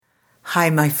Hi,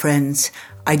 my friends.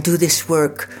 I do this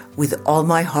work with all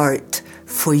my heart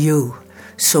for you.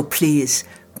 So please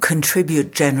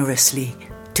contribute generously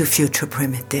to Future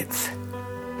Primitive.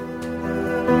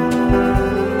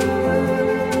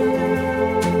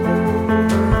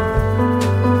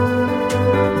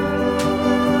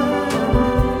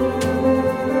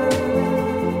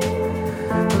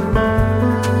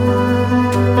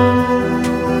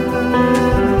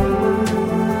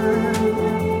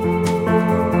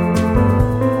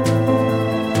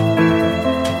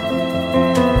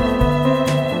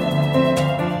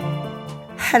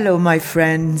 Hello, my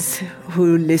friends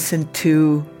who listen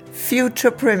to Future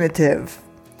Primitive.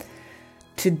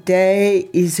 Today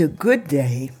is a good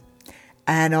day,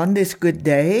 and on this good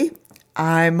day,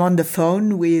 I'm on the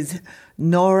phone with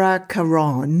Nora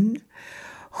Caron,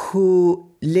 who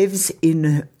lives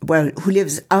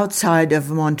outside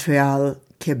of Montreal,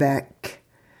 Quebec.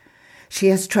 She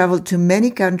has traveled to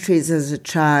many countries as a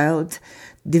child,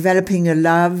 developing a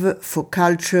love for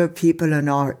culture, people, and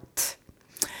art.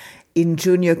 In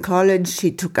junior college,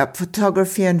 she took up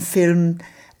photography and film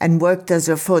and worked as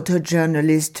a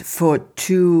photojournalist for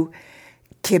 2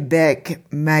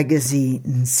 Quebec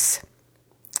magazines.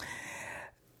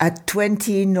 At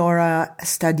 20, Nora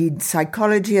studied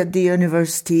psychology at the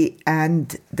university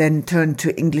and then turned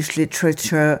to English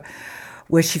literature,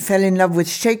 where she fell in love with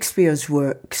Shakespeare's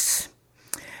works.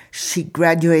 She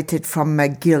graduated from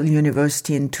McGill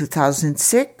University in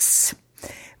 2006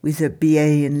 with a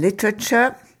BA in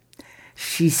literature.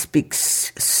 She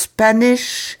speaks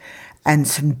Spanish and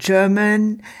some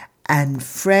German and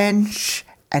French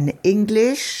and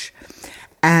English.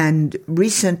 And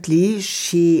recently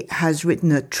she has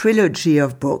written a trilogy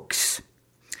of books,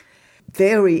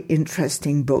 very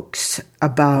interesting books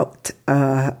about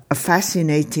a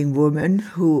fascinating woman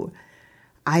who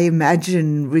I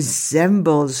imagine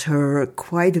resembles her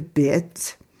quite a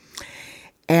bit.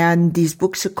 And these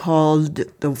books are called,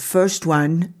 the first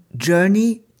one,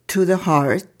 Journey to the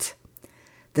Heart.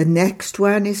 The next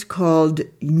one is called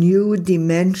New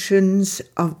Dimensions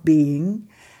of Being.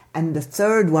 And the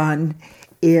third one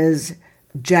is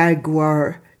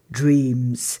Jaguar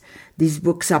Dreams. These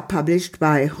books are published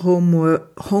by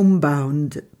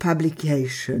Homebound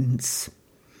Publications.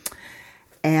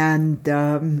 And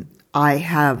I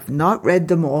have not read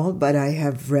them all, but I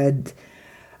have read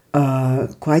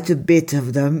quite a bit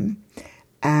of them.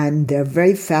 And they're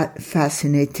very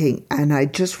fascinating. And I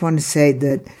just want to say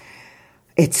that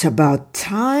it's about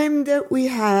time that we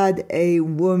had a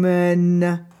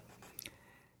woman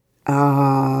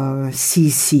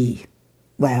CC.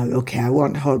 Well, okay, I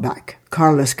won't hold back.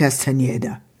 Carlos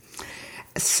Castaneda.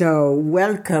 So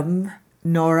welcome,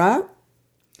 Nora.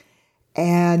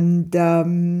 And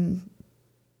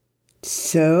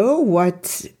so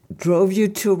what drove you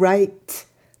to write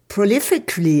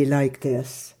prolifically like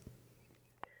this?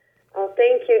 Well,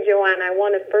 thank you, Joanna. I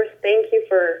want to first thank you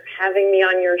for having me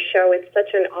on your show. It's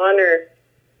such an honor,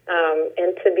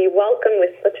 and to be welcomed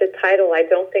with such a title. I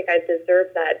don't think I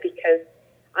deserve that because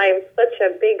I am such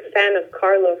a big fan of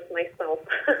Carlos myself.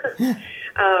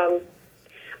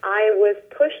 I was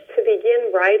pushed to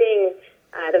begin writing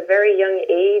at a very young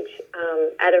age.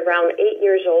 At around 8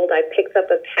 years old, I picked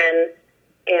up a pen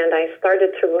and I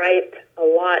started to write a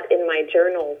lot in my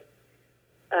journals.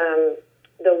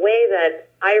 The way that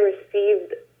I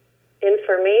received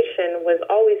information was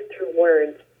always through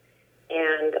words.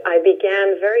 And I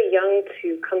began very young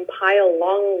to compile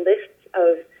long lists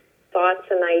of thoughts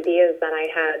and ideas that I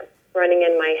had running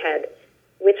in my head,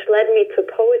 which led me to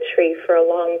poetry for a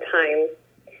long time.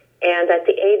 And at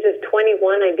the age of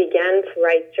 21, I began to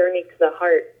write Journey to the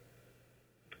Heart.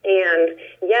 And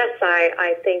yes,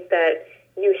 I think that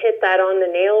you hit that on the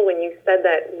nail when you said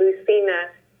that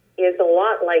Lucina is a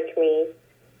lot like me.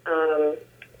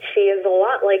 She is a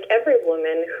lot like every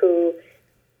woman who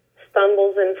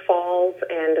stumbles and falls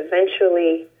and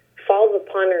eventually falls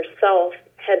upon herself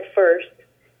head first,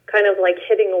 kind of like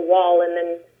hitting a wall, and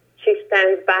then she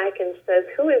stands back and says,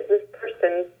 who is this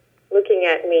person looking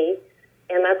at me?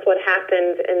 And that's what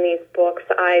happened in these books.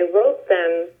 I wrote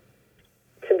them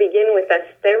to begin with as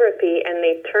therapy, and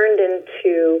they turned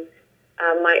into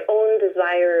my own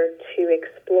desire to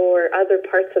explore other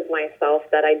parts of myself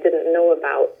that I didn't know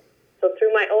about. So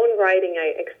through my own writing,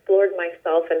 I explored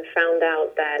myself and found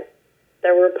out that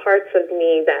there were parts of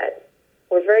me that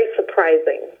were very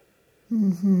surprising.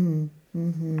 Mm-hmm.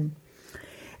 Mm-hmm.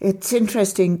 It's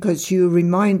interesting because you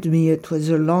remind me it was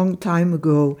a long time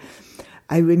ago.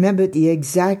 I remember the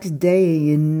exact day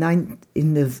in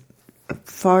the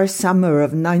far summer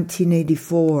of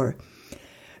 1984,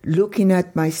 looking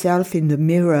at myself in the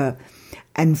mirror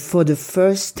And for the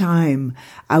first time,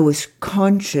 I was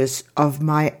conscious of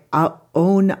my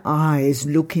own eyes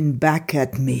looking back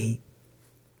at me.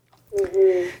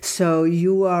 Mm-hmm. So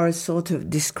you are sort of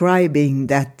describing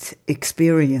that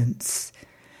experience,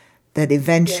 that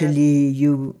eventually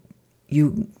you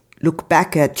look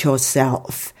back at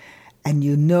yourself and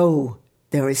you know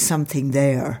there is something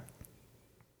there.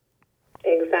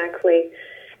 Exactly.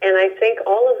 And I think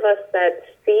all of us that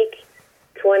seek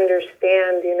to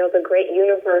understand, the great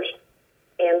universe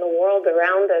and the world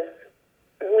around us,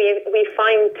 we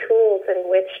find tools in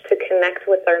which to connect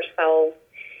with ourselves.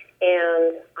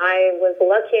 And I was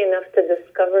lucky enough to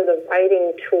discover the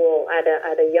writing tool at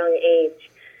a young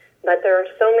age. But there are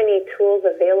so many tools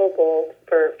available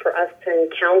for us to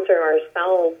encounter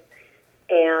ourselves.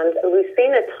 And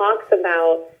Lucina talks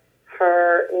about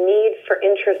her need for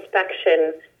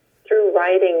introspection through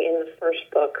writing in the first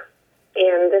book.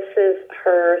 And this is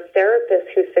her therapist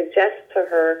who suggests to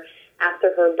her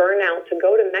after her burnout to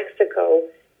go to Mexico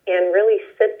and really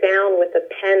sit down with a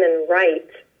pen and write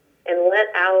and let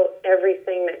out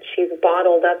everything that she's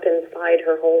bottled up inside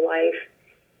her whole life.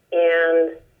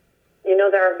 And,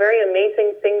 there are very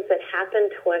amazing things that happen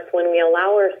to us when we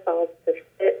allow ourselves to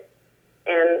sit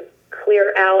and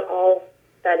clear out all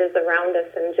that is around us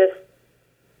and just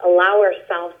allow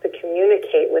ourselves to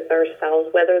communicate with ourselves,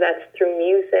 whether that's through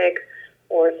music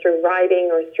or through writing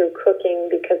or through cooking,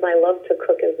 because I love to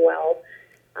cook as well.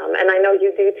 And I know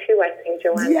you do too, I think,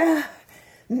 Joanna.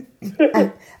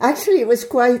 Yeah. Actually, it was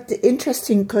quite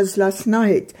interesting because last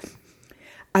night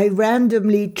I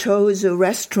randomly chose a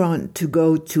restaurant to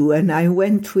go to and I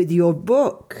went with your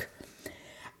book.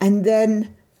 And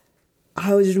then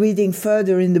I was reading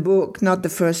further in the book, not the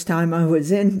first time I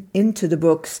was into the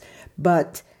books,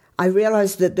 but I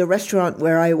realized that the restaurant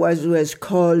where I was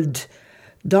called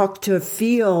Dr.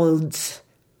 Field's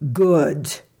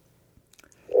Good.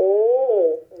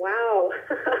 Oh, wow.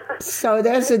 So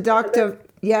there's a Dr.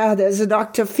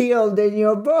 Dr. Field in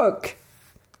your book.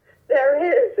 There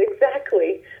is,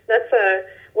 exactly.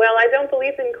 I don't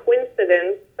believe in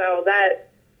coincidence, so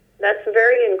that's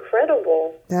very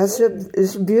incredible.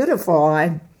 It's beautiful.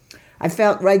 I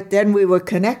felt right then we were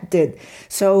connected.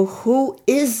 So who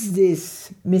is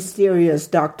this mysterious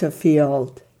Dr.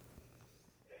 Field?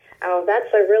 Oh,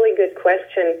 that's a really good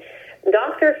question.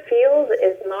 Dr. Field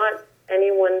is not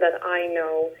anyone that I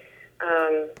know.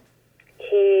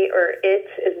 He or it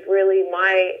is really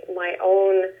my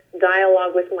own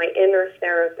dialogue with my inner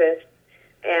therapist.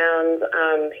 And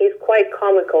he's quite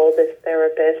comical, this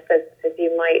therapist, as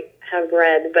you might have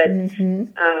read. But he's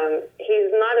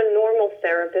not a normal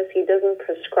therapist. He doesn't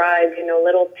prescribe,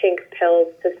 little pink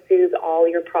pills to soothe all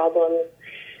your problems.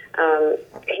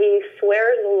 He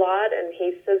swears a lot, and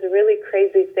he says really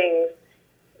crazy things,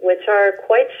 which are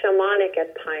quite shamanic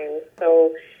at times.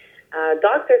 So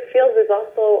Dr. Fields is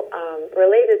also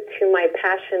related to my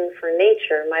passion for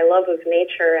nature, my love of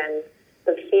nature and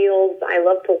the fields. I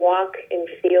love to walk in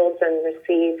fields and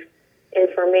receive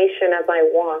information as I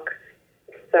walk.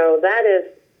 So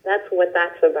that's what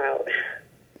that's about.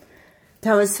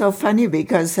 That was so funny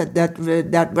because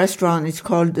that restaurant is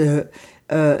called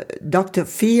Dr.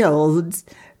 Fields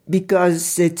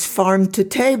because it's farm to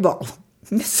table.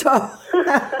 So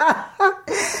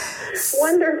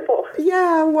wonderful.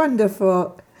 Yeah,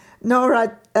 wonderful.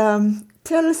 Nora,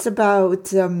 tell us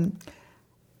about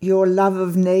your love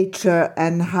of nature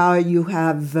and how you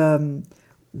have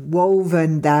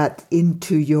woven that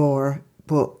into your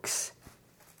books.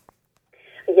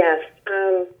 Yes.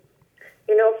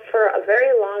 For a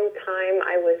very long time,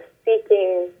 I was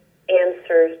seeking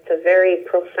answers to very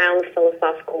profound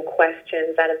philosophical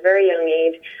questions at a very young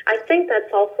age. I think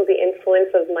that's also the influence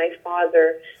of my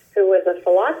father, who was a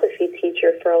philosophy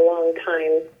teacher for a long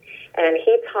time, and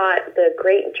he taught the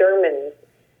great Germans.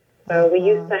 So we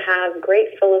used to have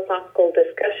great philosophical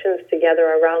discussions together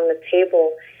around the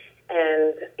table,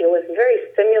 and it was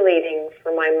very stimulating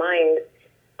for my mind.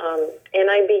 And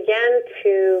I began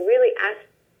to really ask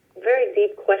very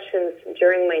deep questions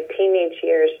during my teenage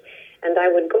years, and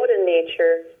I would go to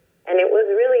nature, and it was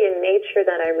really in nature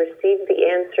that I received the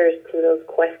answers to those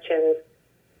questions.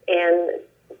 And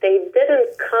they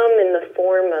didn't come in the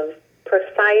form of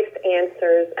precise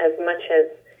answers as much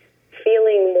as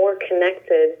feeling more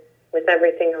connected with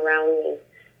everything around me.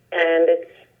 And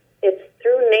it's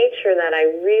through nature that I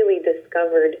really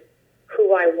discovered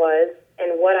who I was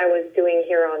and what I was doing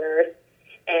here on Earth.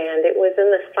 And it was in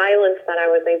the silence that I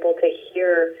was able to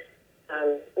hear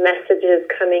messages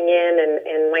coming in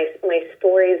and my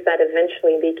stories that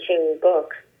eventually became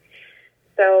books.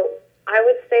 So I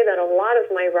would say that a lot of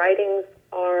my writings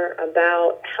are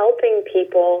about helping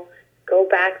people go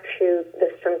back to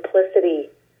the simplicity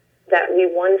that we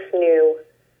once knew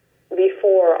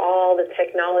before all the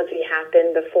technology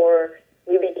happened, before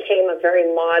we became a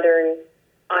very modern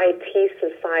IT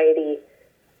society.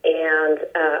 And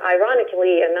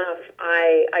ironically enough,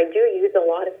 I do use a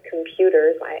lot of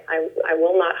computers. I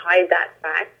will not hide that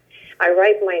fact. I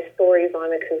write my stories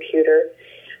on a computer,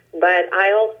 but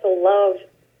I also love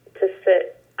to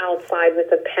sit outside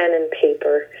with a pen and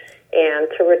paper and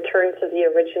to return to the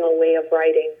original way of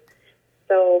writing.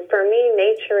 So for me,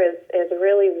 nature is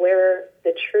really where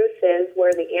the truth is,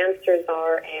 where the answers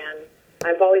are, and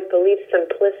I've always believed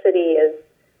simplicity is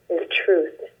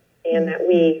truth, and that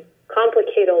we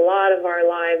complicate a lot of our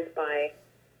lives by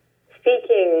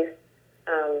seeking,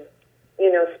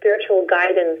 spiritual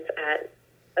guidance at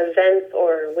events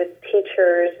or with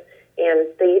teachers, and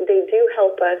they do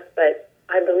help us, but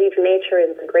I believe nature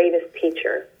is the greatest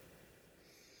teacher.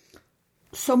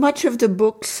 So much of the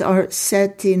books are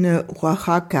set in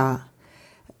Oaxaca.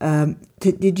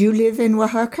 Did you live in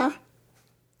Oaxaca?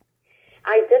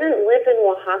 I didn't live in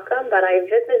Oaxaca, but I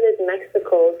visited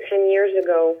Mexico 10 years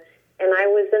ago, and I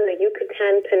was in the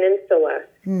Yucatan Peninsula.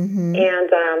 Mm-hmm. And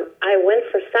I went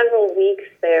for several weeks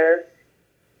there,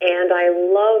 and I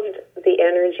loved the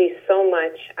energy so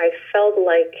much. I felt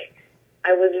like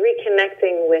I was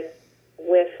reconnecting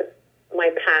with my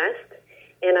past,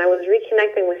 and I was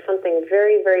reconnecting with something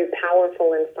very, very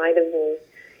powerful inside of me.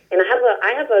 And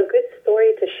I have a good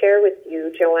story to share with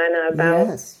you, Joanna, about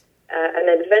an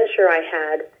adventure I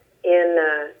had in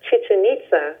Chichen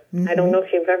Itza. Mm-hmm. I don't know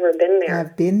if you've ever been there.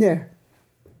 I've been there.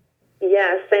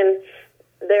 Yes, and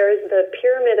there's the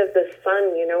Pyramid of the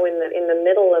Sun, in the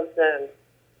middle of the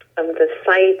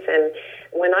site. And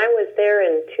when I was there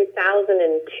in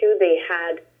 2002, they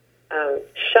had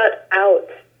shut out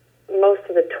most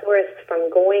of the tourists from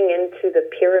going into the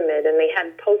pyramid, and they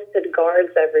had posted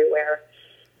guards everywhere.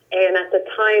 And at the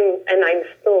time, and I'm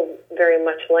still very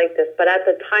much like this, but at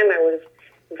the time I was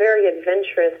very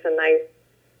adventurous, and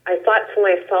I thought to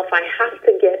myself, I have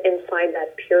to get inside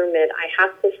that pyramid. I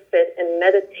have to sit and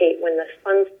meditate when the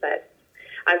sun sets.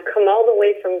 I've come all the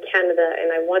way from Canada,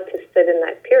 and I want to sit in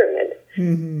that pyramid.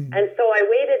 Mm-hmm. And so I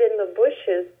waited in the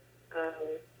bushes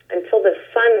until the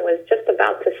sun was just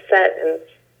about to set, and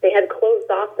they had closed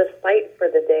off the site for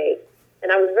the day.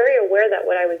 And I was very aware that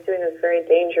what I was doing was very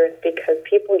dangerous because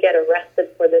people get arrested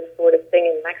for this sort of thing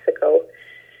in Mexico.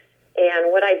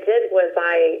 And what I did was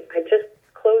I just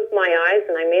closed my eyes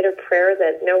and I made a prayer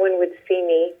that no one would see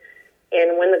me.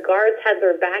 And when the guards had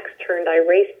their backs turned, I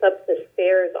raced up the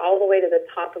stairs all the way to the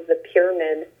top of the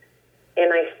pyramid,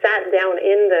 and I sat down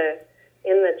in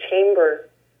the chamber.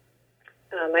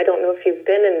 I don't know if you've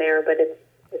been in there, but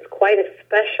it's quite a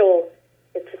special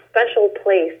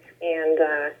place. And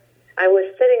I was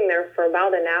sitting there for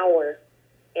about an hour,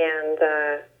 and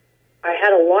I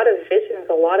had a lot of visions.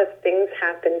 A lot of things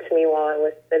happened to me while I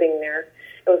was sitting there.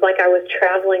 It was like I was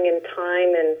traveling in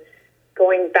time and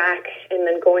going back and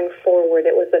then going forward.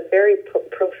 It was a very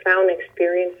profound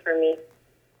experience for me.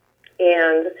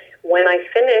 And when I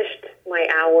finished my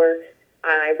hour,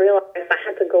 I realized I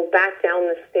had to go back down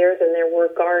the stairs, and there were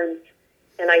guards.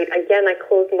 And I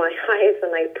closed my eyes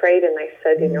and I prayed, and I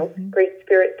said, Great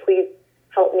Spirit, please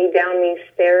help me down these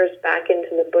stairs back into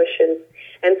the bushes.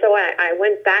 And so I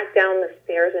went back down the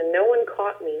stairs, and no one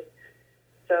caught me.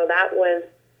 So that was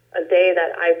a day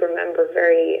that I remember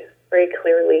very, very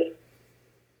clearly.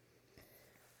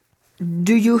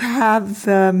 Do you have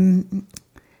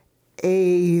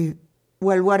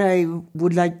what I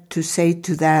would like to say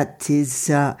to that is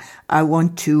I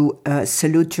want to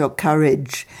salute your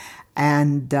courage,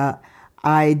 and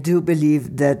I do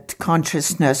believe that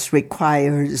consciousness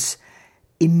requires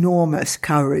enormous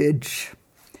courage.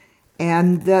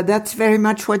 And that's very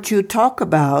much what you talk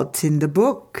about in the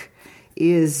book,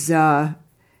 is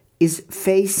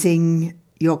facing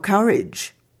your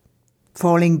courage,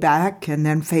 falling back and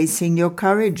then facing your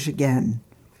courage again.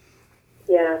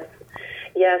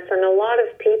 Yes, and a lot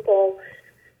of people,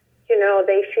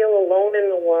 they feel alone in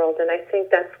the world, and I think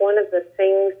that's one of the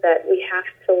things that we have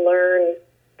to learn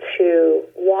to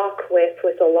walk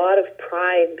with a lot of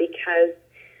pride, because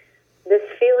this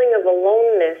feeling of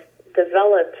aloneness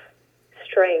develops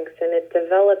strength and it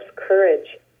develops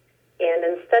courage. And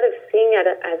instead of seeing it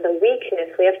as a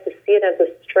weakness, we have to see it as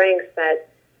a strength, that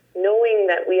knowing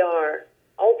that we are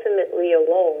ultimately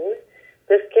alone,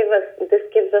 this gives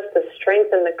us the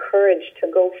strength and the courage to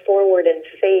go forward and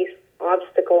face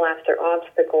obstacle after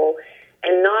obstacle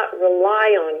and not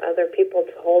rely on other people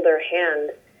to hold our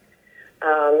hand.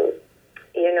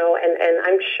 and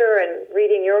I'm sure, and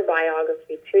reading your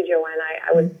biography too, Joanna,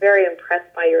 I was very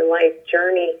impressed by your life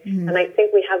journey, and I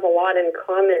think we have a lot in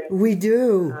common. We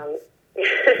do.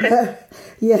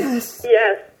 Yes.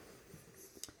 Yes.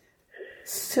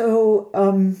 So,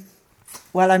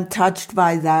 well, I'm touched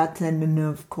by that, and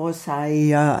of course,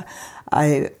 I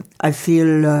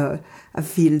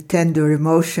feel tender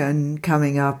emotion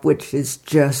coming up, which is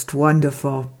just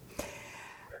wonderful.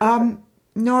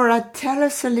 Nora, tell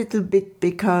us a little bit,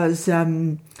 because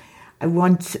I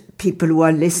want people who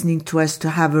are listening to us to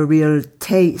have a real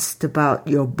taste about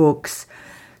your books.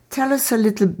 Tell us a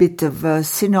little bit of a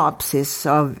synopsis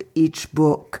of each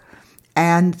book,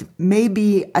 and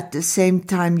maybe at the same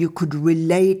time you could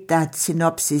relate that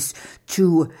synopsis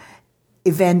to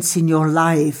events in your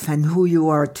life and who you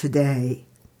are today.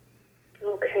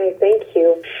 Okay, thank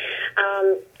you.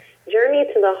 Journey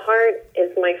to the Heart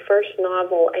is my first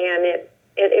novel, and it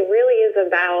really is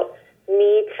about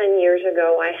me 10 years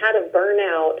ago. I had a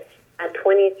burnout at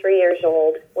 23 years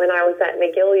old when I was at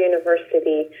McGill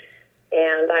University,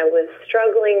 and I was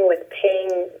struggling with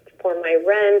paying for my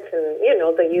rent and,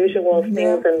 the usual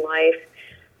things in life.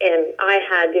 And I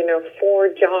had, 4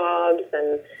 jobs,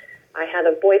 and I had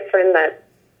a boyfriend that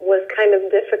was kind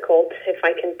of difficult, if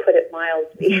I can put it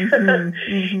mildly.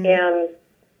 And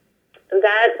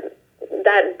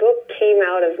that book came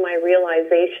out of my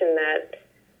realization that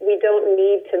we don't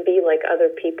need to be like other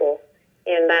people.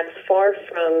 And that's far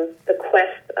from the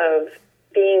quest of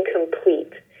being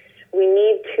complete. We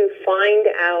need to find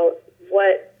out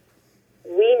what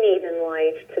we need in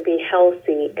life to be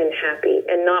healthy and happy,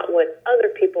 and not what other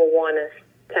people want us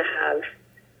to have.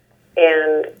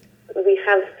 And we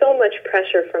have so much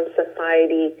pressure from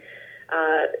society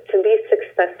to be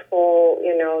successful,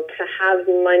 to have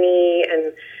money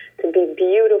and to be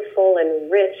beautiful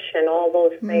and rich and all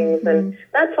those things. And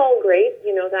that's all great.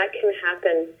 That can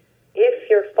happen if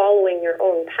you're following your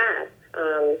own path.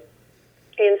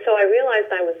 And so I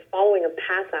realized I was following a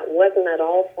path that wasn't at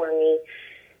all for me.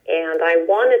 And I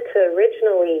wanted to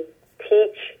originally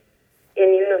teach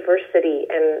in university,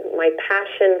 and my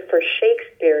passion for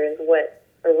Shakespeare is what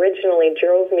originally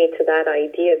drove me to that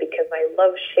idea, because I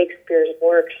love Shakespeare's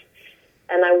works.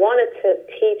 And I wanted to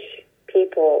teach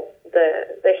people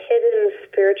the hidden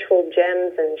spiritual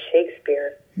gems in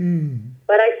Shakespeare.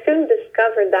 But I soon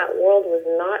discovered that world was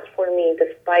not for me,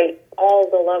 despite all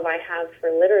the love I have for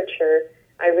literature.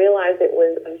 I realized it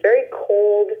was a very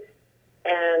cold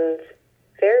and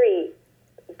very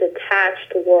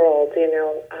detached world,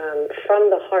 from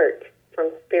the heart, from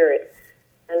spirit.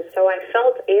 And so I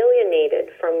felt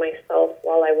alienated from myself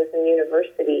while I was in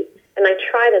university. And I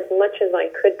tried as much as I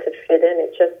could to fit in.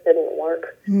 It just didn't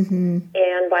work.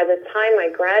 And by the time I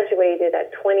graduated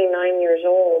at 29 years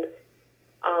old,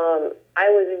 I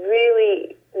was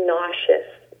really nauseous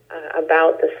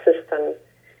about the system.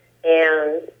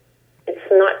 And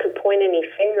it's not to point any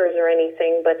fingers or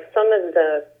anything, but some of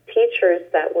the teachers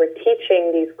that were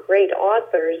teaching these great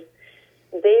authors,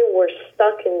 they were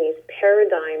stuck in these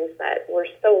paradigms that were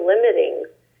so limiting,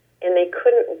 and they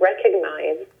couldn't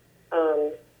recognize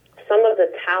some of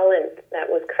the talent that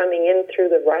was coming in through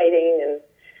the writing. And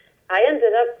I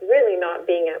ended up really not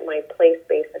being at my place,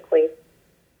 basically.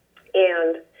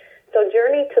 And so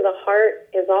Journey to the Heart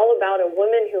is all about a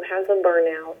woman who has a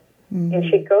burnout, and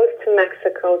she goes to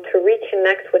Mexico to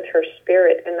reconnect with her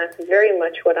spirit, and that's very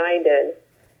much what I did.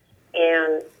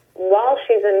 And while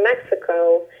she's in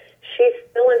Mexico, she's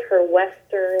still in her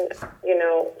Western,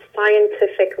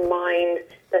 scientific mind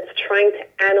that's trying to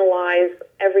analyze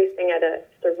everything at a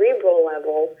cerebral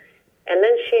level. And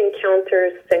then she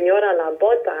encounters Señora La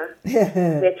Bota,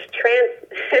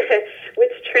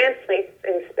 which translates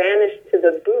in Spanish to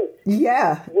the boot.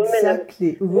 Yeah,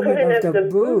 exactly. Woman of the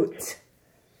boot.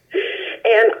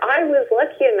 And I was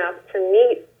lucky enough to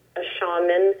meet a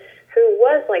shaman who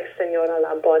was like Señora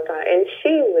La Bota, and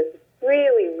she was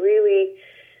really, really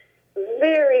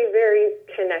very, very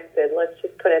connected, let's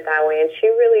just put it that way. And she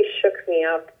really shook me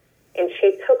up, and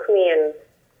she took me and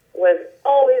was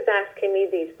always asking me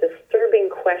these disturbing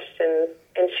questions,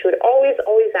 and she would always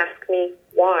ask me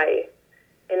why.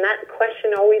 And that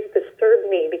question always disturbed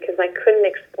me, because I couldn't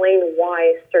explain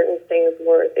why certain things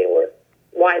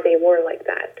why they were like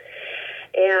that.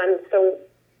 And so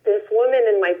this woman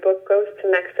in my book goes to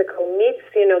Mexico, meets,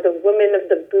 the woman of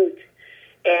the boot,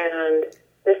 and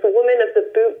this woman of the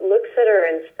boot looks at her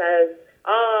and says,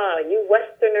 you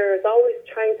Westerners always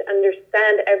trying to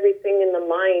understand everything in the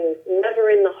mind, never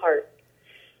in the heart.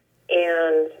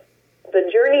 And the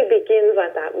journey begins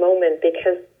at that moment,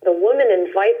 because the woman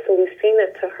invites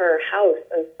Lucina to her house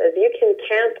and says, you can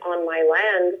camp on my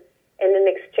land, and in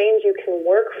exchange you can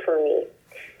work for me.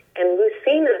 And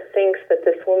Lucina thinks that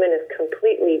this woman is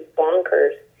completely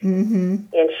bonkers. Mm-hmm.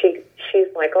 And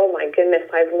she's like, oh my goodness,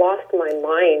 I've lost my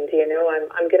mind,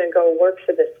 I'm going to go work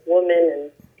for this woman.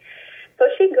 And so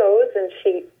she goes and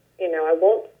she, I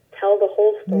won't tell the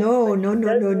whole story. No.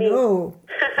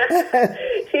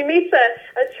 She meets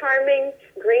a charming,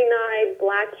 green-eyed,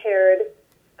 black-haired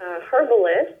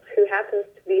herbalist who happens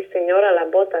to be Senora La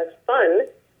Bota's son,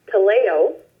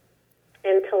 Taleo.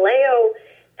 And Taleo,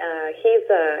 he's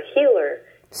a healer.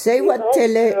 Say what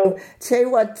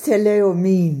teleo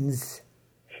means.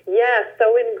 Yeah,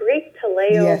 so in Greek,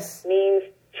 teleo yes. means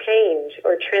change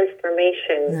or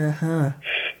transformation. Uh-huh.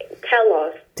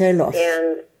 Telos.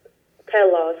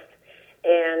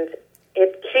 And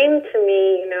it came to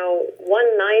me,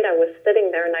 one night I was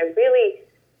sitting there and I really,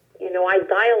 I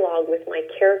dialogue with my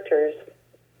characters,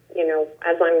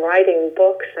 as I'm writing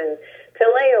books. And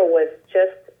Taleo was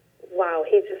just, wow,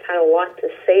 he just had a lot to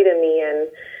say to me. And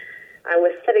I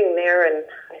was sitting there and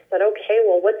I said, okay,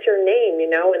 well, what's your name,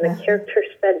 And the character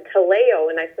said Taleo.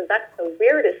 And I said, that's the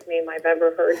weirdest name I've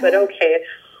ever heard, but okay,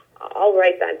 I'll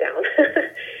write that down.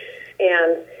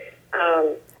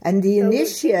 And the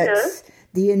initiates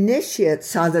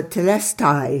are the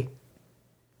Telestai.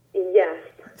 Yes.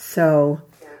 So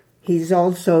he's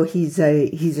a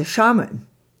shaman.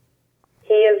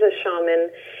 He is a shaman.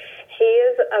 He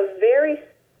is a very,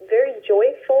 very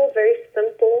joyful, very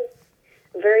simple,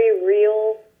 very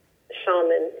real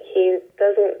shaman. He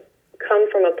doesn't come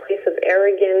from a place of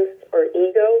arrogance or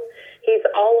ego. He's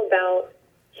all about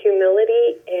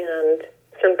humility and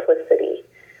simplicity,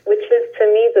 which is, to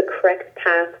me, the correct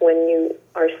path when you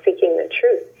are seeking the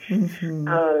truth. Mm-hmm.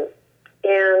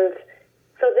 And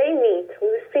so they meet.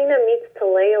 Lucina meets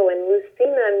Taleo, and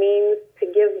Lucina means to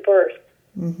give birth.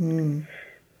 Mm-hmm.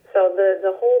 So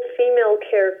the whole female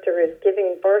character is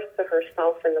giving birth to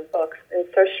herself in the books. And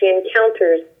so she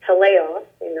encounters Taleo,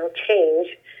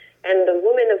 change, and the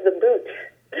woman of the boot.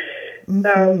 Mm-hmm.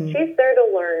 So she's there to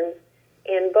learn.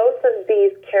 And both of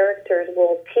these characters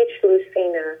will teach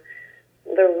Lucina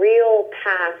the real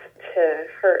path to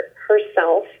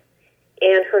herself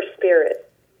and her spirit.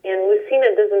 And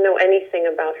Lucina doesn't know anything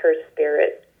about her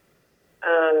spirit.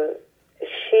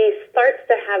 She starts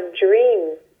to have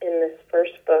dreams in this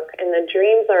first book, and the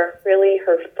dreams are really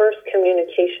her first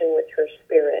communication with her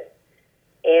spirit.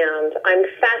 And I'm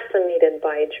fascinated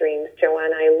by dreams,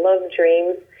 Joanna. I love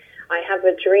dreams. I have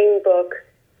a dream book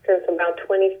since about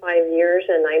 25 years,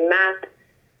 and I map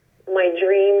my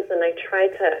dreams, and I try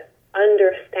to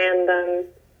understand them.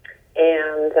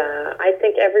 And I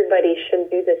think everybody should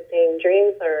do the same.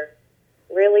 Dreams are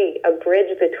really a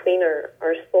bridge between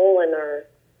our soul and our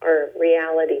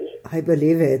reality. I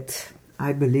believe it.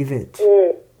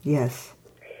 Yes.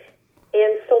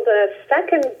 And so the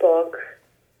second book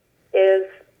is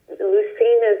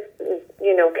Lucina's,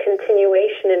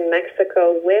 continuation in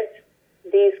Mexico with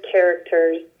these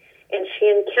characters, and she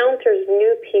encounters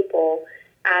new people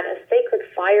at a sacred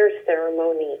fire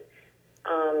ceremony.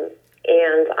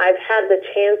 And I've had the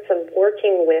chance of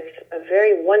working with a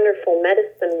very wonderful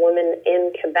medicine woman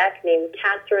in Quebec named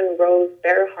Catherine Rose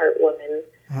Bearheart Woman,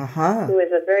 who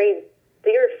is a very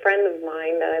dear friend of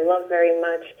mine that I love very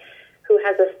much, who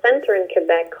has a center in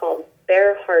Quebec called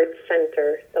Bearheart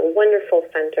Center. It's a wonderful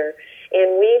center.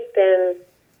 And we've been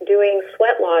doing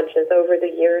sweat lodges over the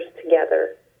years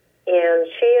together. And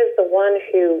she is the one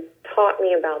who taught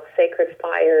me about sacred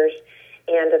fires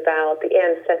and about the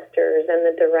ancestors and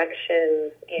the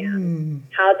directions and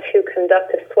how to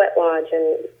conduct a sweat lodge.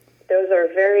 And those are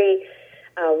very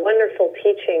wonderful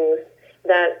teachings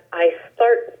that I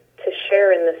start to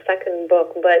share in the second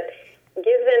book. But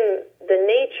given the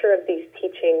nature of these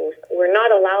teachings, we're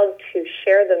not allowed to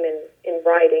share them in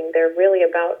writing. They're really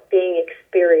about being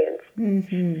experienced.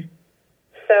 Mm-hmm.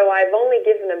 So I've only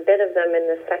given a bit of them in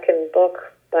the second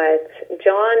book, but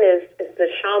John is the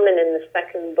shaman in the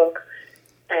second book,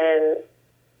 and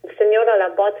Senora La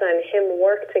Bota and him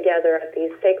work together at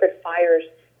these sacred fires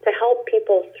to help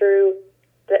people through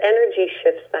the energy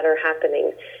shifts that are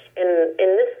happening. And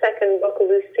in this second book,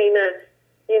 Lucina,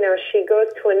 she goes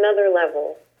to another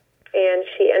level, and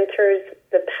she enters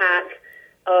the path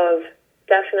of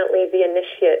definitely the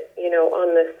initiate,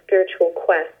 on the spiritual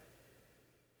quest.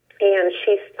 And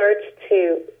she starts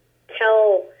to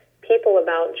tell people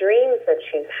about dreams that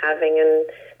she's having, and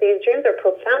these dreams are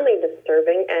profoundly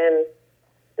disturbing. And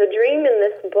the dream in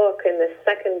this book, in this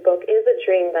second book, is a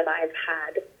dream that I've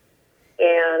had.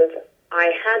 And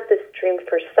I had this dream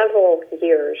for several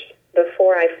years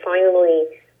before I finally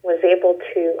was able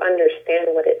to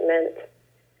understand what it meant.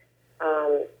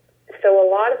 So a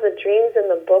lot of the dreams in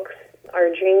the books are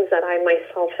dreams that I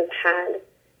myself have had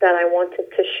that I wanted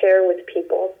to share with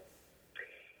people.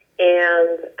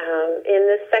 And in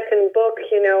this second book,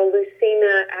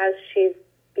 Lucina, as she's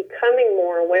becoming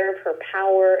more aware of her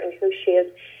power and who she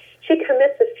is, she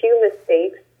commits a few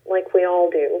mistakes, like we all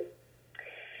do.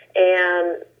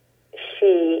 And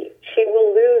she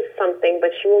will lose something,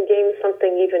 but she will gain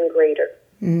something even greater.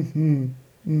 Mm-hmm.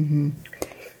 Mm-hmm.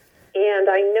 And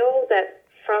I know that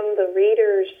from the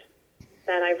readers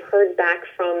that I've heard back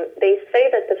from, they say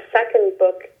that the second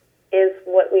book is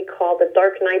what we call the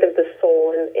dark night of the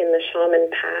soul in the shaman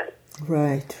path.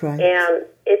 Right, right. And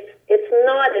it's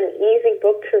not an easy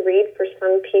book to read for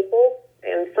some people,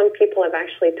 and some people have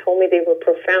actually told me they were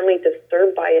profoundly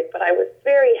disturbed by it, but I was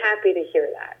very happy to hear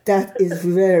that. That is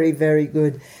very, very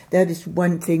good. That is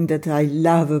one thing that I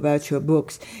love about your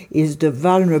books, is the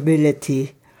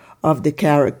vulnerability of the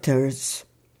characters.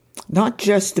 Not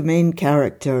just the main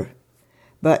character,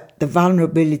 but the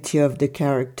vulnerability of the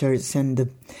characters and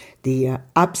the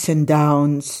ups and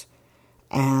downs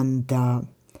and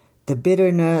the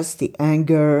bitterness, the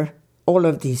anger, all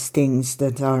of these things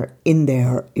that are in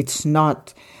there. It's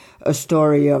not a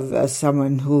story of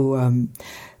someone who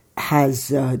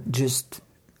has just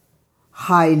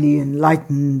highly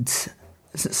enlightened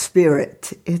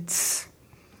spirit. It's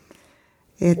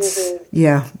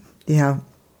yeah.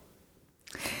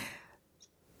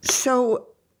 So,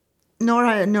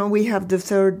 Nora, I know we have the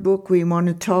third book we want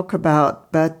to talk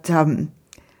about, but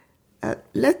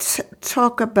let's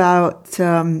talk about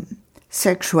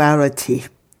sexuality,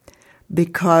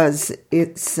 because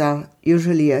it's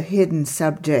usually a hidden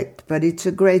subject, but it's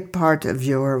a great part of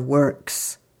your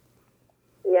works.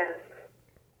 Yes.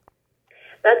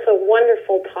 That's a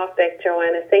wonderful topic,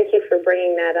 Joanna. Thank you for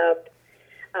bringing that up.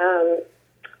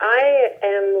 I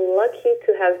am lucky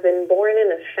to have been born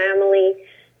in a family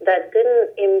that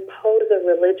didn't impose a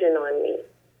religion on me.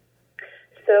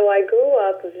 So I grew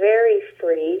up very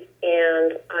free,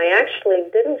 and I actually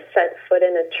didn't set foot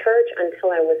in a church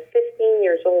until I was 15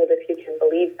 years old, if you can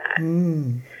believe that.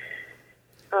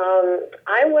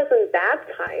 I wasn't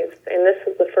baptized, and this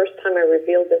is the first time I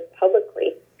revealed this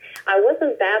publicly. I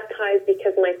wasn't baptized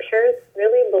because my parents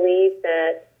really believed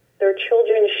that their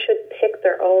children should pick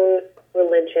their own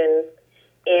religion.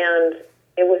 And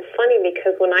it was funny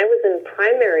because when I was in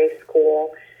primary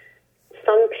school,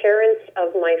 some parents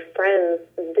of my friends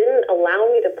didn't allow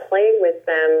me to play with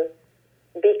them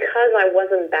because I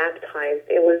wasn't baptized.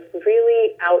 It was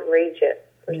really outrageous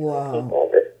for some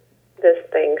people, this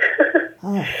thing.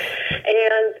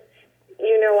 And,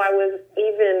 I was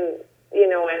even,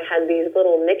 I had these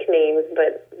little nicknames,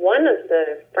 but one of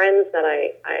the friends that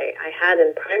I had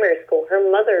in primary school, her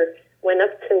mother went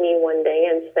up to me one day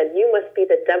and said, "You must be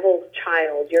the devil's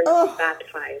child. You're not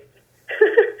baptized."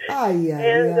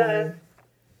 And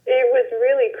it was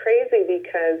really crazy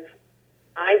because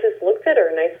I just looked at her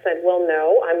and I said, "Well,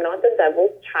 no, I'm not the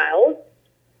devil's child,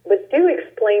 but do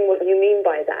explain what you mean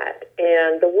by that."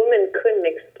 And the woman couldn't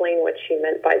explain what she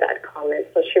meant by that comment,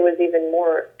 so she was even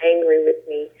more angry with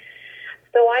me.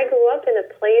 So I grew up in a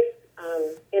place,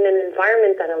 in an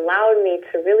environment that allowed me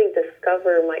to really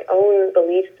discover my own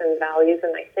beliefs and values,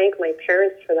 and I thank my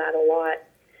parents for that a lot.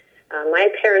 My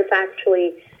parents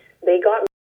actually, they got me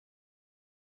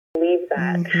to believe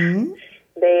that. Mm-hmm.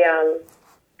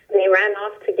 They ran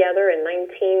off together in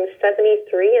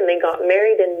 1973, and they got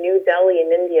married in New Delhi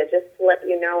in India, just to let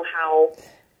you know how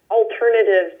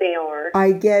alternative they are.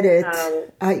 I get it.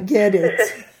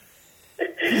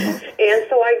 And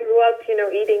so I grew up,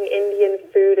 eating Indian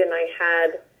food, and I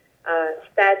had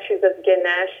statues of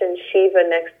Ganesh and Shiva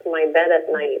next to my bed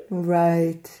at night.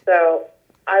 Right. So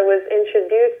I was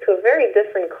introduced to a very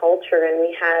different culture, and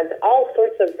we had all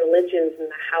sorts of religions in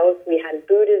the house. We had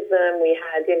Buddhism, we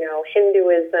had,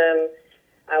 Hinduism,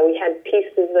 we had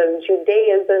pieces of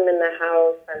Judaism in the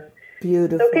house. And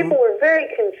beautiful. so people were very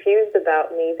confused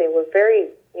about me. They were very,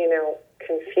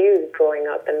 confused growing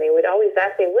up, and they would always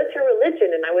ask me, "What's your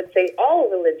religion?" And I would say, "All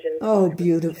religions." Oh,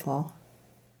 beautiful.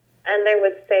 And they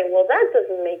would say, "Well, that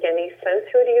doesn't make any sense.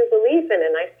 Who do you believe in?"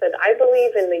 And I said, "I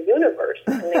believe in the universe."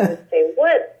 And they would say,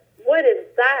 What is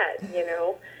that,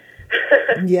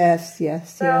 Yes.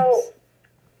 So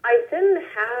I didn't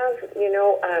have,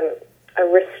 a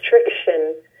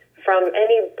restriction from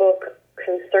any book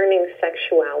concerning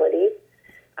sexuality.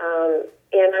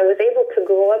 And I was able to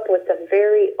grow up with a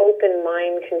very open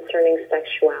mind concerning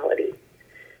sexuality.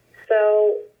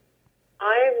 So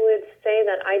I would say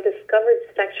that I discovered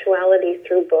sexuality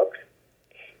through books.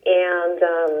 And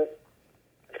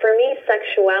for me,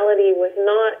 sexuality was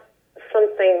not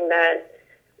something that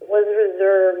was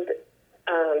reserved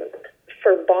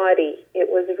for body. It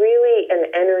was really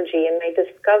an energy. And I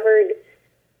discovered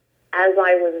as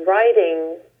I was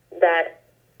writing that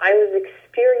I was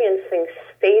experiencing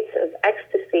states of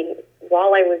ecstasy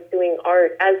while I was doing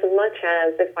art as much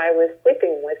as if I was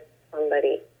sleeping with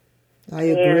somebody. I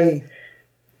agree. And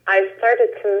I started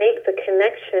to make the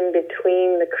connection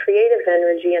between the creative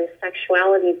energy and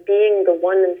sexuality being the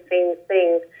one and same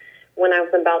thing when I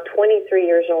was about 23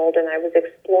 years old, and I was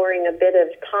exploring a bit of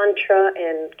Tantra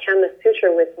and Kama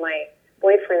Sutra with my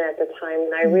boyfriend at the time,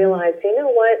 and I realized, you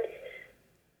know what?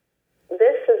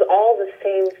 This is all the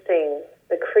same thing.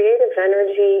 The creative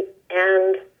energy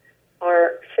and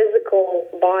our physical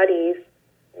bodies,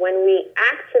 when we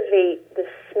activate the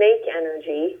snake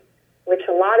energy, which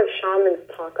a lot of shamans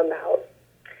talk about,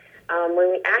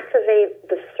 when we activate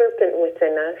the serpent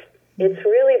within us, it's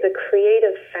really the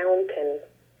creative fountain.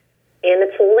 And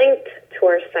it's linked to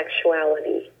our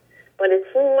sexuality. But it's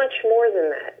much more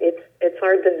than that. It's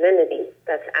our divinity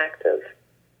that's active.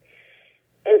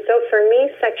 And so for me,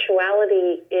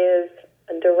 sexuality is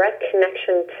a direct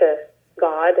connection to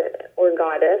God or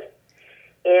goddess.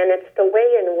 And it's the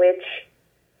way in which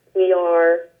we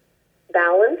are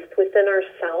balanced within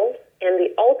ourselves. And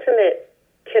the ultimate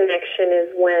connection is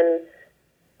when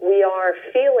we are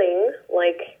feeling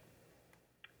like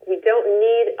we don't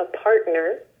need a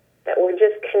partner, that we're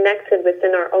just connected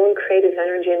within our own creative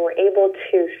energy, and we're able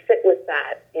to sit with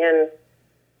that and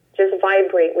just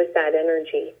vibrate with that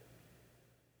energy.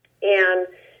 And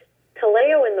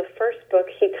Taleo in the first book,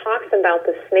 he talks about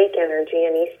the snake energy,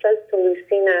 and he says to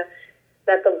Lucina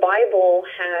that the Bible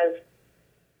has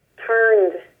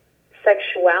turned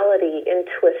sexuality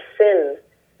into a sin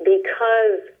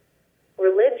because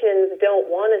religions don't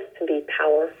want us to be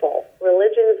powerful.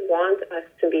 Religions want us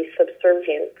to be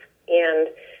subservient. And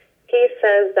he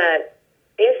says that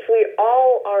if we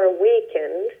all are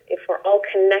awakened, if we're all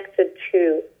connected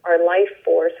to our life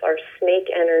force, our snake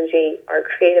energy, our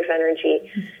creative energy,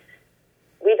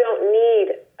 we don't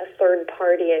need a third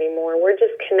party anymore. We're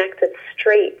just connected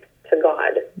straight to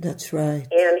God. That's right.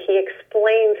 And he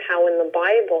explains how in the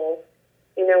Bible,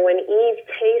 you know, when Eve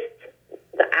tastes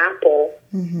the apple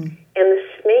and the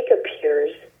snake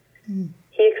appears,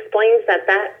 he explains that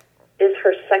that is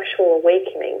her sexual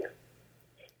awakening.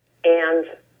 And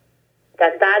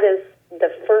that is the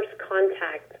first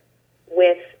contact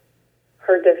with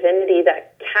her divinity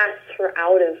that casts her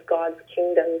out of God's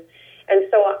kingdom. And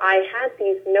so I had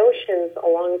these notions a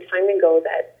long time ago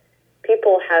that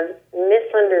people have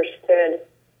misunderstood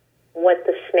what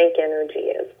the snake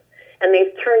energy is. And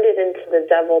they've turned it into the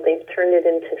devil, they've turned it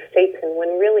into Satan,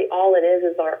 when really all it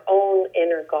is our own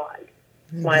inner God.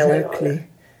 Exactly.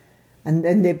 And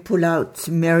then they pull out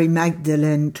Mary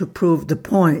Magdalene to prove the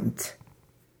point.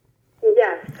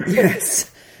 Yes.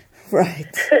 Yes,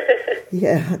 right.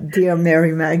 Yeah, dear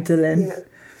Mary Magdalene.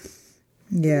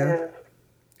 Yeah.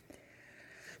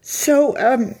 So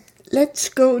let's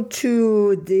go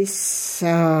to this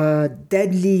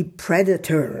deadly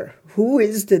predator. Who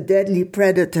is the deadly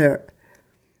predator?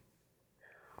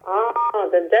 Ah,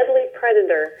 the deadly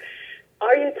predator.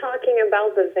 Are you talking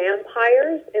about the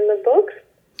vampires in the books?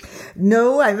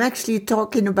 No, I'm actually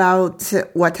talking about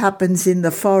what happens in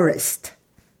the forest.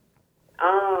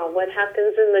 Ah, what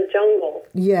happens in the jungle.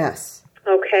 Yes.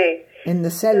 Okay. In the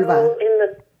selva.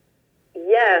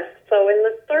 So in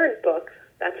the third book,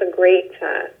 that's a great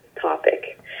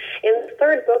topic. In the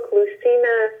third book,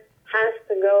 Lucina has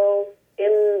to go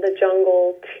in the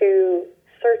jungle to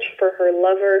search for her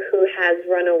lover who has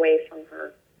run away from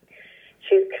her.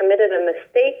 She's committed a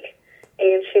mistake,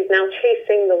 and she's now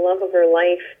chasing the love of her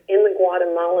life in the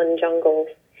Guatemalan jungles.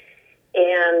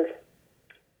 And,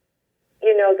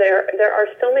 you know, there are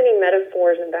so many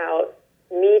metaphors about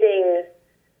meeting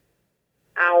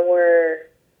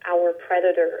our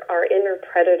predator, our inner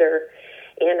predator.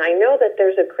 And I know that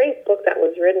there's a great book that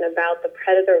was written about the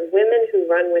predator, Women Who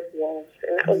Run with Wolves.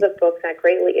 And that was a book that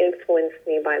greatly influenced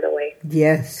me, by the way.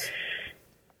 Yes.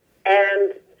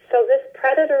 And so this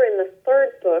predator in the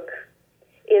third book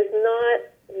is not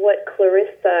what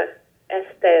Clarissa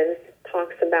Estes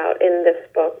talks about in this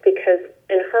book, because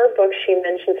in her book she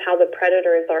mentions how the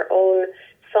predator is our own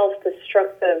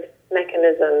self-destructive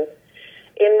mechanism.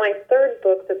 In my third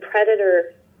book, the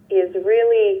predator is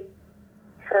really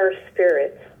her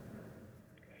spirit,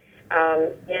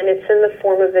 and it's in the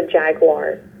form of a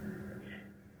jaguar.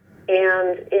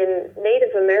 And in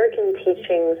Native American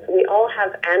teachings, we all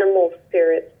have animal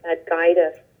spirits that guide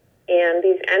us, and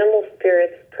these animal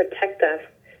spirits protect us.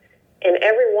 And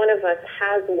every one of us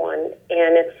has one,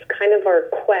 and it's kind of our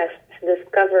quest to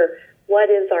discover what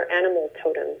is our animal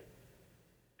totem.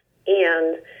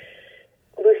 And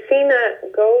Lucina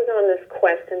goes on this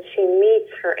quest, and she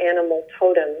meets her animal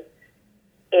totem.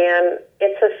 And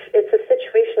it's a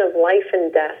situation of life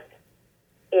and death.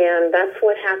 And that's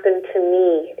what happened to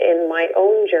me in my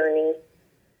own journey.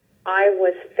 I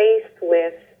was faced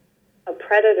with a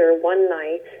predator one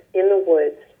night in the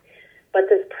woods, but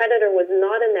this predator was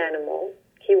not an animal.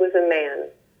 He was a man.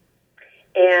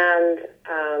 And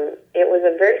it was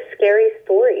a very scary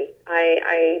story.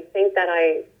 I think that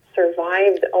I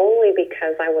survived only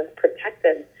because I was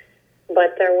protected.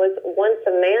 But there was once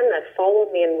a man that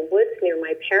followed me in the woods near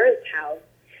my parents' house,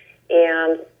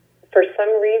 and for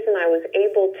some reason I was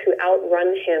able to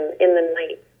outrun him in the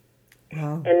night.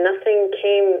 Wow. And nothing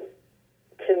came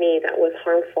to me that was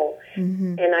harmful.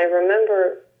 Mm-hmm. And I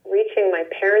remember reaching my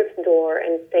parents' door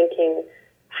and thinking,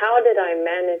 how did I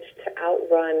manage to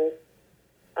outrun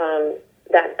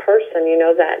that person,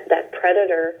 that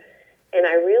predator? And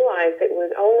I realized it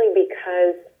was only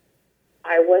because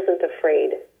I wasn't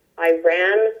afraid. I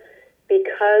ran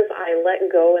because I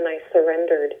let go and I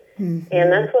surrendered. Mm-hmm.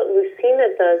 And that's what Lucina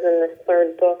does in this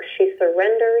third book. She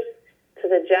surrenders to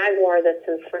the jaguar that's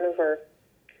in front of her.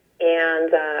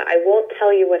 And I won't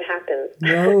tell you what happens.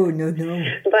 No.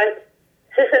 But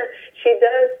she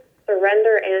does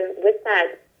surrender, and with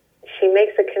that, she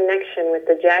makes a connection with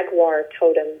the jaguar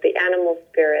totem, the animal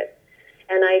spirit.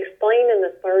 And I explain in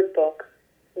the third book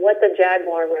what the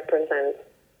jaguar represents.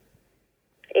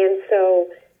 And so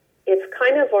it's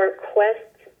kind of our quest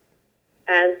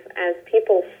as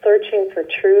people searching for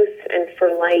truth and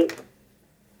for light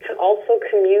to also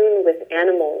commune with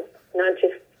animals, not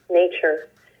just nature.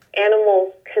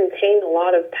 Animals contain a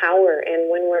lot of power, and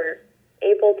when we're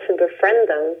able to befriend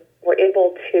them, we're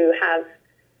able to have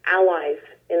allies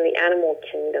in the animal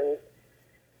kingdom.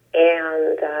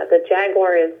 And the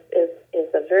jaguar is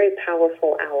a very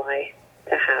powerful ally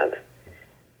to have.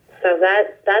 So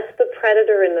that's the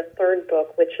predator in the third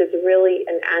book, which is really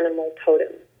an animal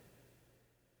totem.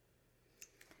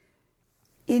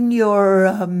 In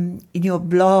your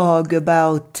blog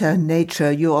about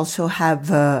nature, you also have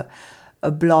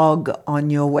a blog on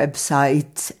your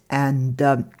website, and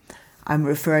I'm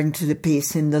referring to the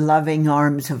piece In the Loving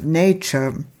Arms of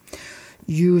Nature.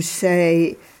 You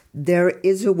say there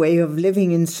is a way of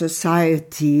living in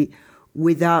society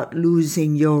without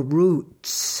losing your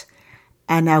roots.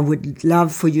 And I would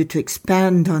love for you to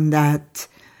expand on that,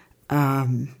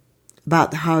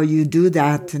 about how you do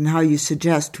that and how you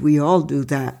suggest we all do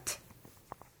that.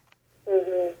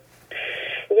 Mm-hmm.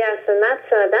 Yes, and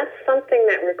that's something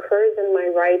that recurs in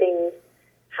my writings.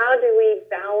 How do we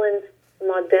balance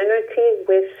modernity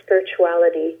with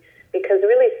spirituality? Because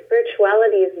really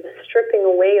spirituality is the stripping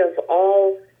away of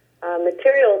all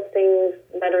material things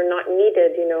that are not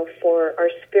needed, for our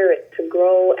spirit to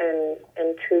grow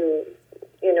and to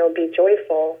be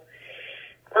joyful.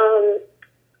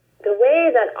 The way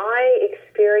that I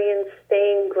experience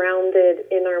staying grounded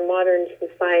in our modern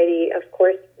society, of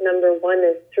course, number one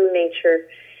is through nature,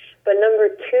 but number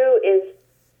two is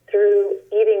through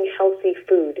eating healthy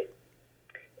food.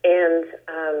 And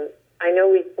I know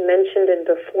we mentioned it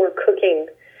before, cooking,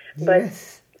 but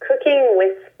yes. Cooking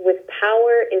with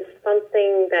power is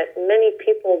something that many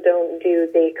people don't do.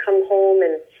 They come home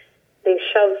and they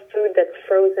shove food that's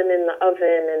frozen in the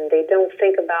oven, and they don't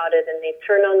think about it, and they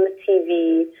turn on the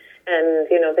TV, and,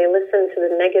 they listen to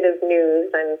the negative news,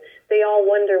 and they all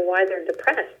wonder why they're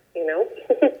depressed,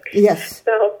 Yes.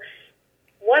 So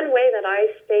one way that I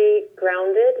stay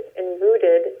grounded and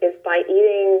rooted is by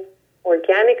eating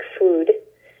organic food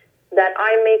that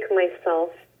I make myself,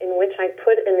 in which I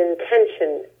put an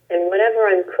intention. And whenever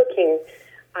I'm cooking,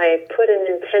 I put an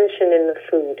intention in the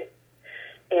food.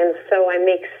 And so I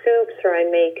make soups, or I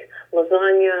make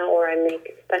lasagna, or I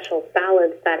make special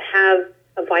salads that have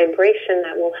a vibration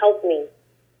that will help me.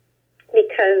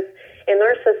 Because in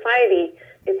our society,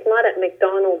 it's not at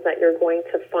McDonald's that you're going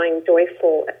to find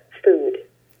joyful food.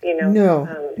 No.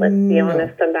 Let's be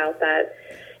honest about that.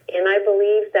 And I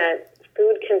believe that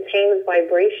food contains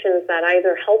vibrations that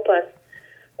either help us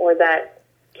or that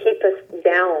keep us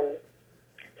down.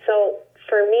 So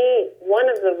for me, one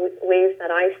of the ways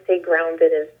that I stay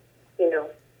grounded is,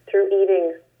 through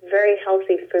eating very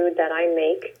healthy food that I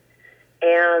make.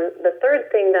 And the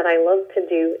third thing that I love to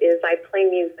do is I play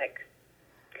music.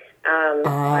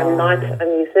 I'm not a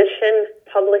musician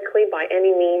publicly by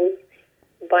any means,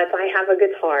 but I have a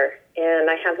guitar and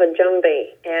I have a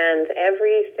djembe. And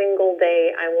every single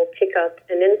day I will pick up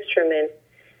an instrument,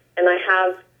 and I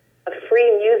have a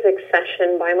free music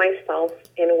session by myself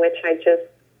in which I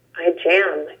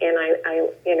jam and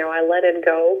I let it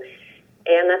go.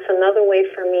 And that's another way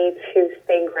for me to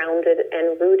stay grounded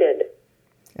and rooted.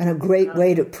 And a great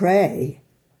way to pray.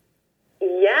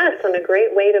 Yes, and a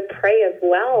great way to pray as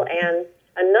well. And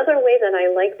another way that I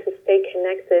like to stay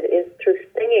connected is through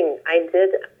singing. I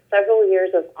did several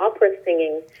years of opera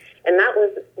singing, and that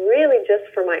was really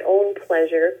just for my own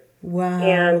pleasure. Wow.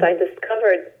 And I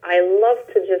discovered I love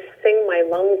to just sing my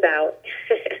lungs out.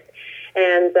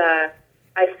 And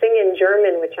I sing in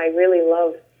German, which I really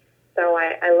love. So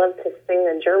I love to sing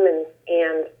the German.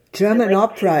 And German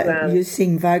opera, you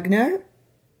sing Wagner?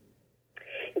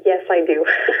 Yes, I do.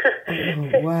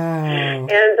 Oh, wow.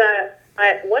 And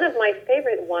one of my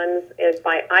favorite ones is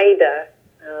by Ida.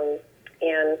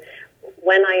 And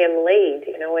When I Am Laid,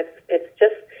 it's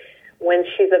just when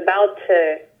she's about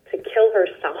to kill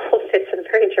herself. It's a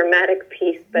very dramatic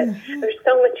piece, but there's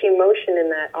so much emotion in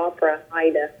that opera,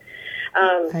 Ida.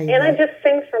 And I just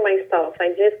sing for myself. I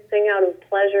just sing out of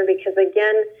pleasure because,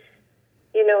 again,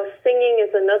 singing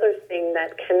is another thing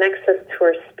that connects us to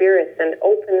our spirits and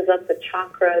opens up the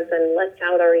chakras and lets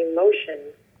out our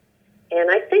emotions.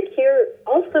 And I think you're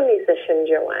also a musician,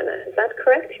 Joanna. Is that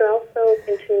correct? You're also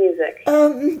into music.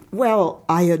 Well,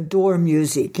 I adore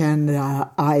music, and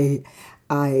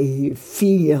I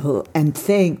feel and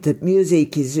think that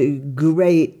music is a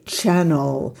great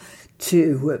channel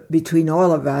between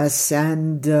all of us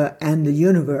and the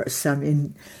universe. I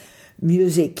mean,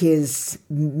 music is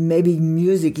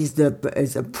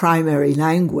a primary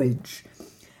language,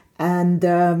 and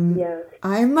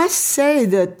I must say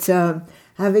that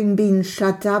having been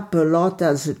shut up a lot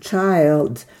as a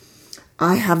child,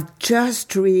 I have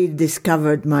just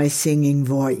rediscovered my singing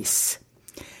voice,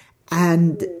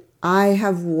 and I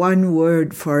have one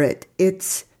word for it.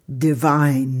 It's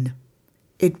divine.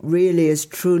 It really is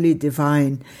truly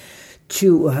divine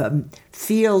to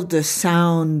feel the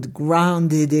sound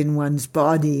grounded in one's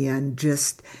body and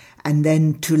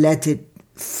then to let it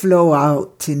flow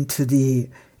out into the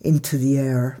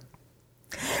air.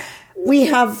 We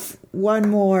have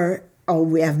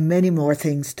we have many more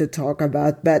things to talk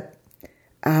about, but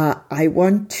I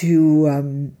want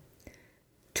to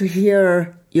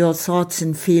hear your thoughts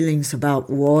and feelings about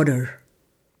water.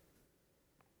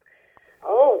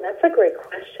 Oh, that's a great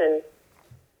question.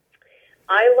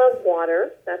 I love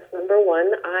water. That's number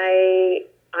one.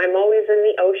 I'm always in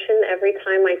the ocean. Every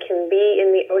time I can be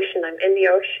in the ocean, I'm in the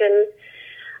ocean.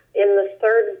 In the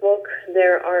third book,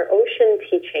 there are ocean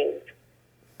teachings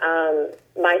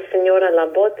by Senora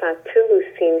Labota to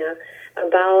Lucina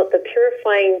about the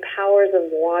purifying powers of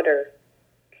water.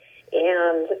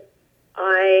 And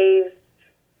I've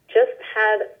just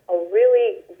had a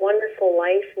really wonderful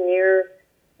life near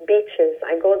beaches.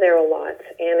 I go there a lot,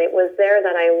 and it was there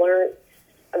that I learned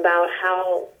about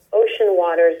how ocean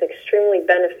water is extremely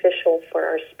beneficial for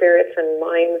our spirits and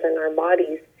minds and our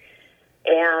bodies.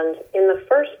 And in the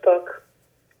first book,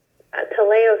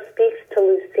 Taleo speaks to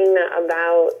Lucina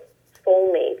about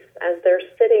soulmates. As they're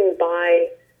sitting by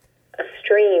a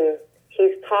stream,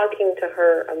 he's talking to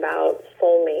her about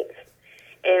soulmates.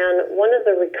 And one of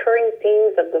the recurring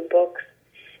themes of the books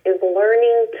is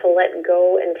learning to let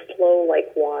go and flow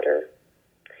like water.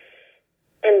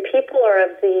 And people are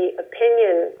of the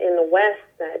opinion in the West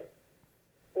that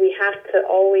we have to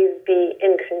always be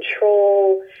in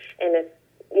control, and it's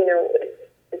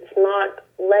not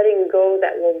letting go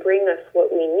that will bring us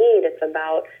what we need. It's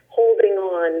about holding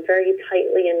on very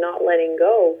tightly and not letting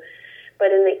go.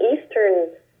 But in the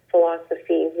Eastern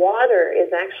philosophy, water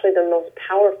is actually the most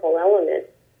powerful element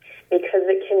because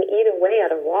it can eat away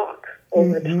at a rock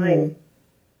over time.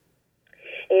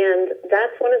 And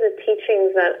that's one of the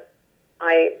teachings that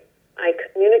I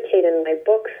communicate in my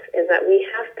books, is that we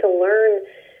have to learn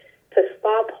to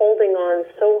stop holding on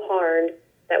so hard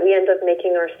that we end up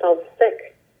making ourselves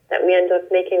sick, that we end up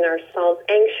making ourselves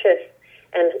anxious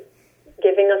and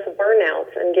giving us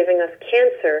burnouts and giving us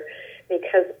cancer.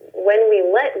 Because when we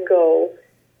let go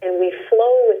and we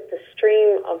flow with the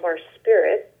stream of our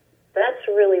spirit, that's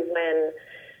really when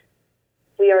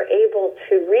we are able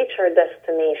to reach our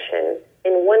destination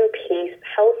in one piece,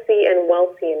 healthy and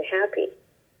wealthy and happy.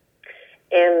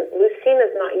 And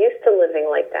Lucina's not used to living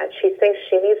like that. She thinks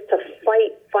she needs to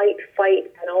fight,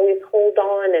 and always hold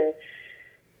on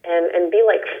and be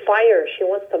like fire. She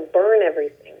wants to burn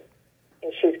everything.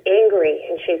 And she's angry,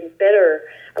 and she's bitter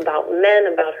about men,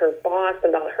 about her boss,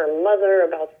 about her mother,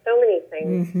 about so many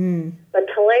things. But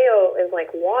Taleo is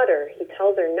like water. He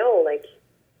tells her, no,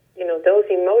 those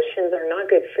emotions are not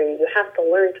good for you. You have to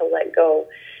learn to let go.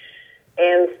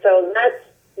 And so that's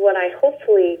what I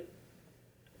hopefully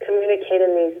communicate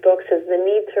in these books, is the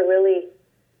need to really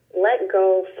let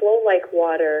go, flow like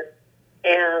water,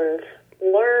 and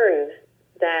learn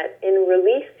that in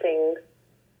releasing,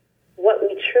 what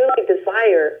we truly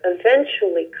desire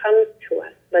eventually comes to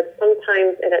us. but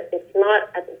sometimes it's not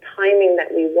at the timing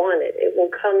that we want it. It will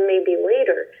come maybe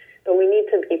later, but we need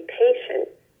to be patient.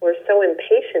 We're so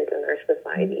impatient in our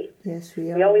society. Yes,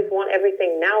 we are. We always want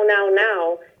everything now,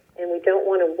 and we don't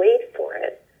want to wait for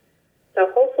it. So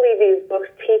hopefully these books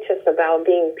teach us about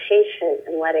being patient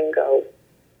and letting go.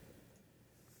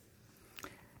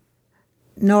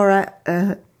 Nora,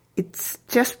 it's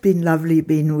just been lovely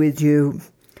being with you.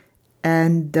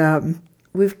 And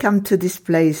we've come to this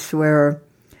place where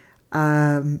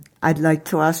I'd like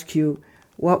to ask you,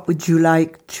 what would you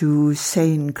like to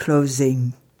say in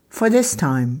closing for this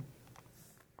time?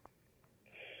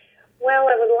 Well,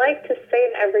 I would like to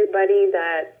say to everybody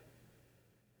that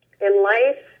in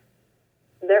life,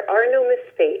 there are no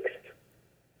mistakes,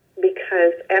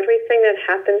 because everything that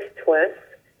happens to us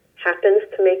happens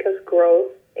to make us grow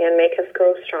and make us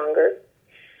grow stronger.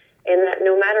 And that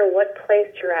no matter what place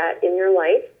you're at in your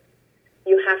life,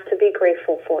 you have to be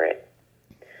grateful for it.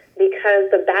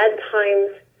 Because the bad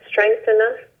times strengthen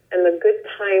us and the good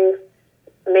times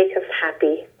make us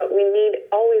happy. But we need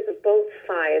always both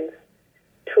sides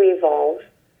to evolve.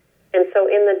 And so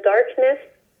in the darkness,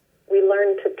 we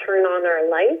learn to turn on our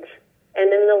light.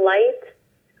 And in the light,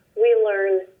 we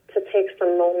learn to take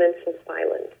some moments of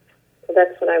silence. So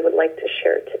that's what I would like to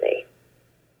share today.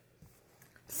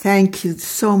 Thank you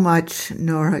so much,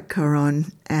 Nora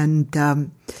Caron. And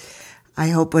I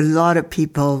hope a lot of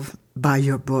people buy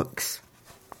your books.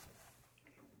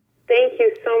 Thank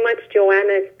you so much,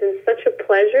 Joanna. It's been such a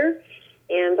pleasure.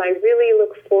 And I really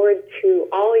look forward to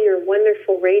all your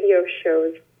wonderful radio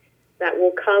shows that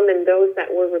will come, and those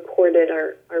that were recorded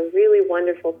are really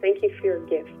wonderful. Thank you for your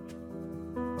gift.